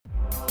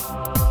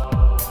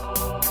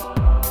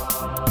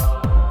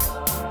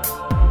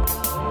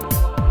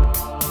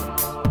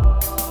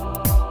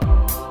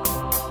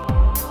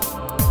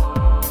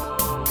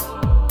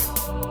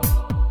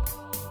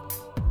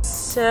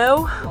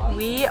So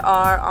we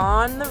are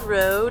on the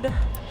road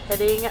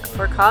heading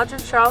for College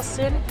of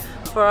Charleston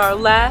for our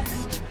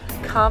last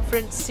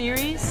conference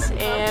series,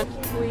 and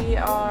we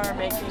are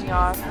making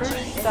our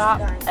first stop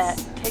at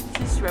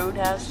Texas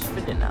Roadhouse for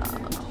dinner.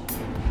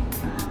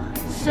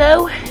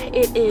 So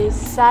it is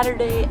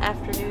Saturday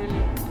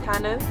afternoon,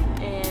 kind of,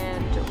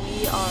 and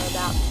we are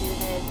about to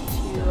head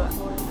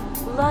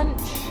to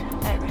lunch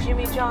at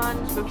Jimmy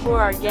John's before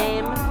our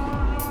game.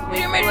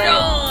 Jimmy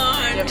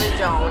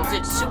John's.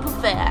 It's super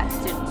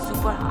fast and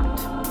super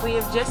hot. We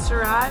have just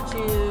arrived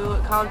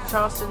to College of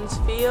Charleston's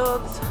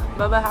fields.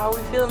 Bubba, how are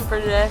we feeling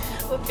for today?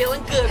 We're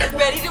feeling good. We're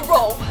ready to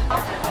roll.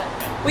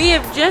 We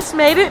have just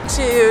made it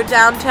to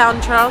downtown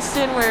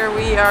Charleston, where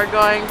we are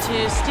going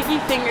to Sticky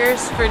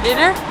Fingers for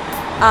dinner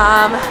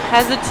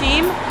as a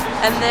team.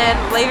 And then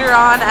later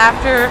on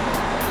after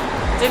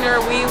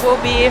dinner, we will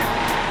be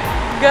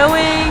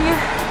going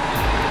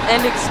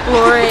and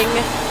exploring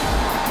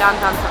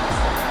downtown Charleston.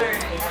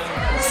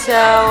 So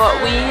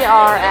we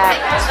are at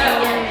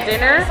team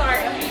dinner,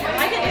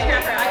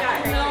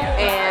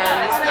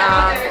 and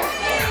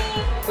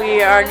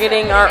we are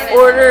getting our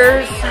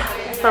orders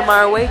from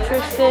our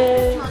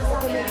waitresses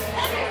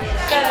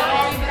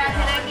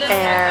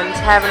and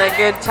having a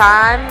good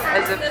time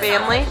as a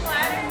family.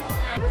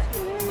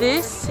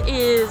 This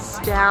is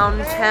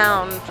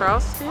downtown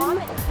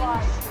Charleston.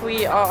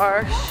 We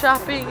are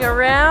shopping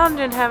around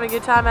and having a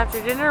good time after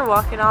dinner,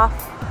 walking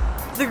off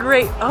the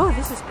great, oh,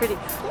 this is pretty,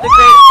 the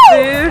great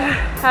food,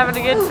 having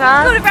a good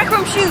time. Go to back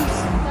row shoes.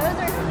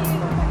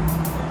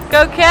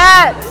 Go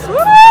Cats!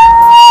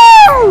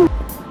 Woo!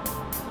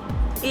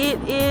 It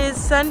is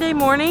Sunday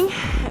morning,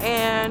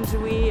 and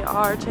we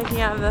are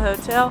checking out of the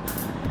hotel,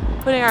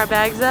 putting our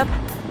bags up,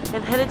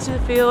 and headed to the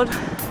field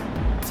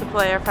to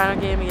play our final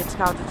game against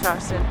College of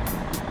Charleston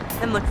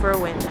and look for a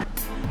win.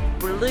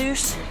 We're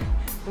loose,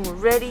 and we're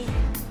ready,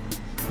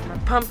 and we're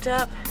pumped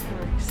up, and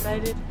we're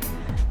excited,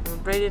 and we're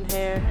braiding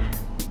hair.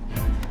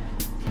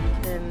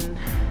 And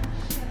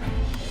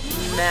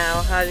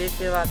now, how do you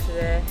feel about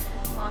today?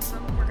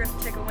 Awesome. We're going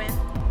to take a win.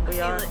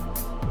 We are.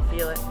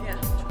 Feel it. Yeah.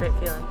 It's a great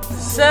feeling.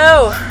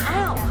 So,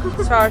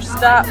 it's our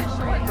stop.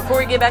 Before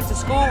we get back to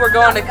school, we're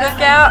going to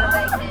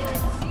Cookout.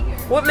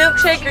 What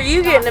milkshake are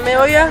you getting,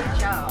 Amelia?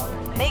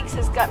 Mix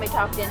has got me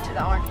talked into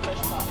the orange push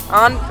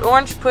pop.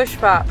 Orange push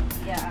pop.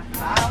 Yeah.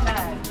 I don't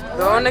know.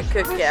 Going to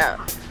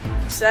Cookout.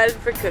 Excited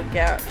for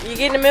Cookout. You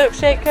getting a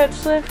milkshake, Coach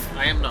Sliff?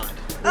 I am not.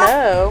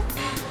 No.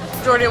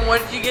 Jordan, what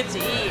did you get to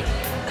eat?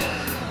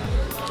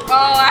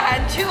 Oh, I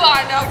had 2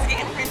 hot dogs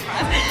and french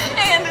fries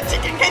and a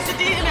chicken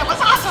quesadilla, and it was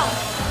awesome.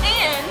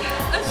 And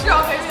a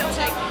strawberry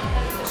milkshake.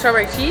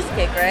 Strawberry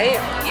cheesecake, right?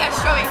 Yeah,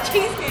 strawberry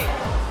cheesecake.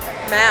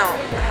 Mount,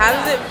 how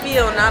does it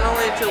feel not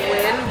only to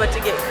win, but to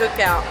get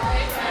Cookout?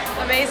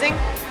 Amazing.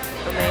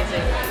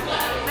 Amazing.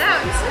 Now,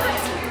 you see that?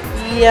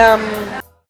 Yum.